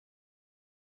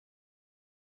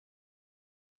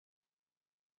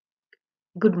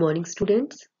Good morning,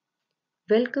 students.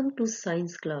 Welcome to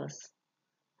science class.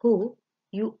 Hope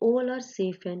you all are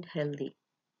safe and healthy.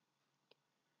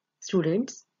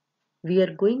 Students, we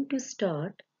are going to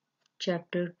start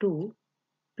chapter 2,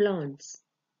 Plants.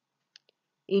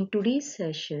 In today's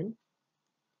session,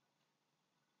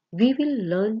 we will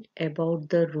learn about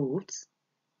the roots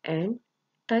and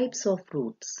types of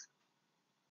roots.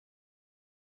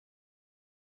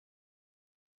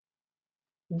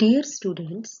 Dear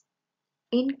students,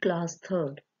 in class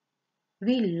 3rd,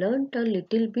 we learned a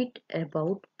little bit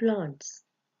about plants.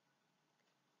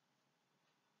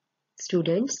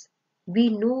 Students, we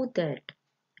know that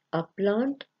a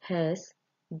plant has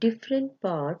different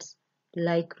parts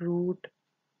like root,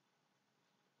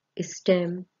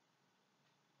 stem,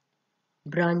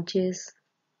 branches,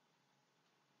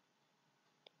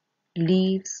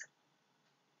 leaves,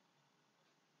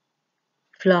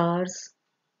 flowers,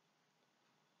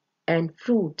 and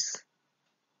fruits.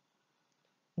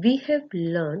 We have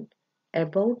learned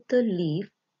about the leaf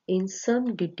in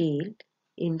some detail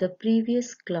in the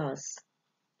previous class.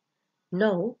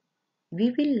 Now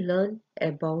we will learn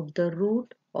about the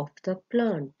root of the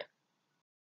plant.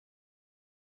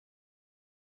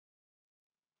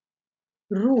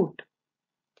 Root.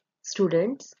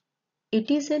 Students, it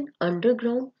is an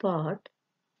underground part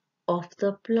of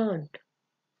the plant.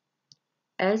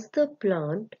 As the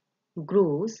plant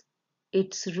grows,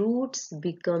 its roots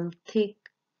become thick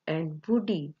and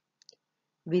woody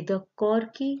with a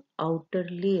corky outer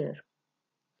layer.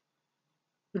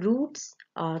 Roots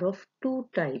are of two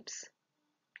types,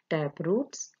 tap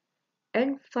roots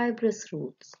and fibrous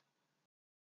roots.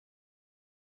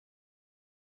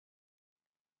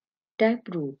 Tap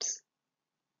roots.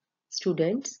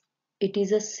 Students, it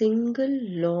is a single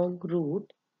long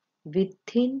root with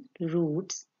thin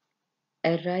roots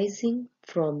arising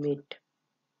from it.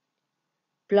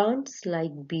 Plants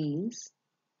like beans,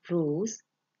 rose,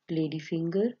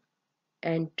 ladyfinger,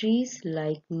 and trees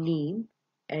like neem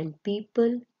and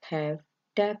peepal have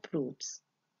tap roots.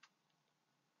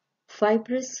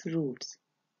 Fibrous roots.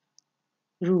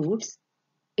 Roots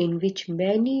in which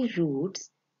many roots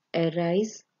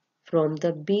arise from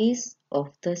the base of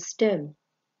the stem.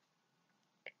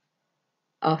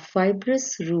 A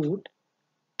fibrous root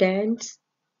tends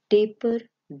taper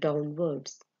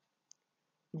downwards.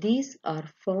 These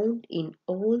are found in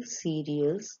all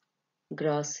cereals,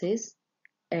 grasses,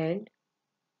 and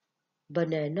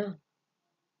banana.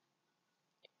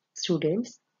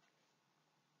 Students,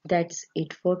 that's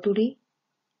it for today.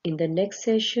 In the next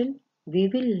session, we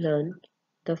will learn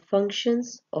the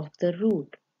functions of the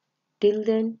root. Till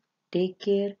then, take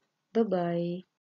care. Bye bye.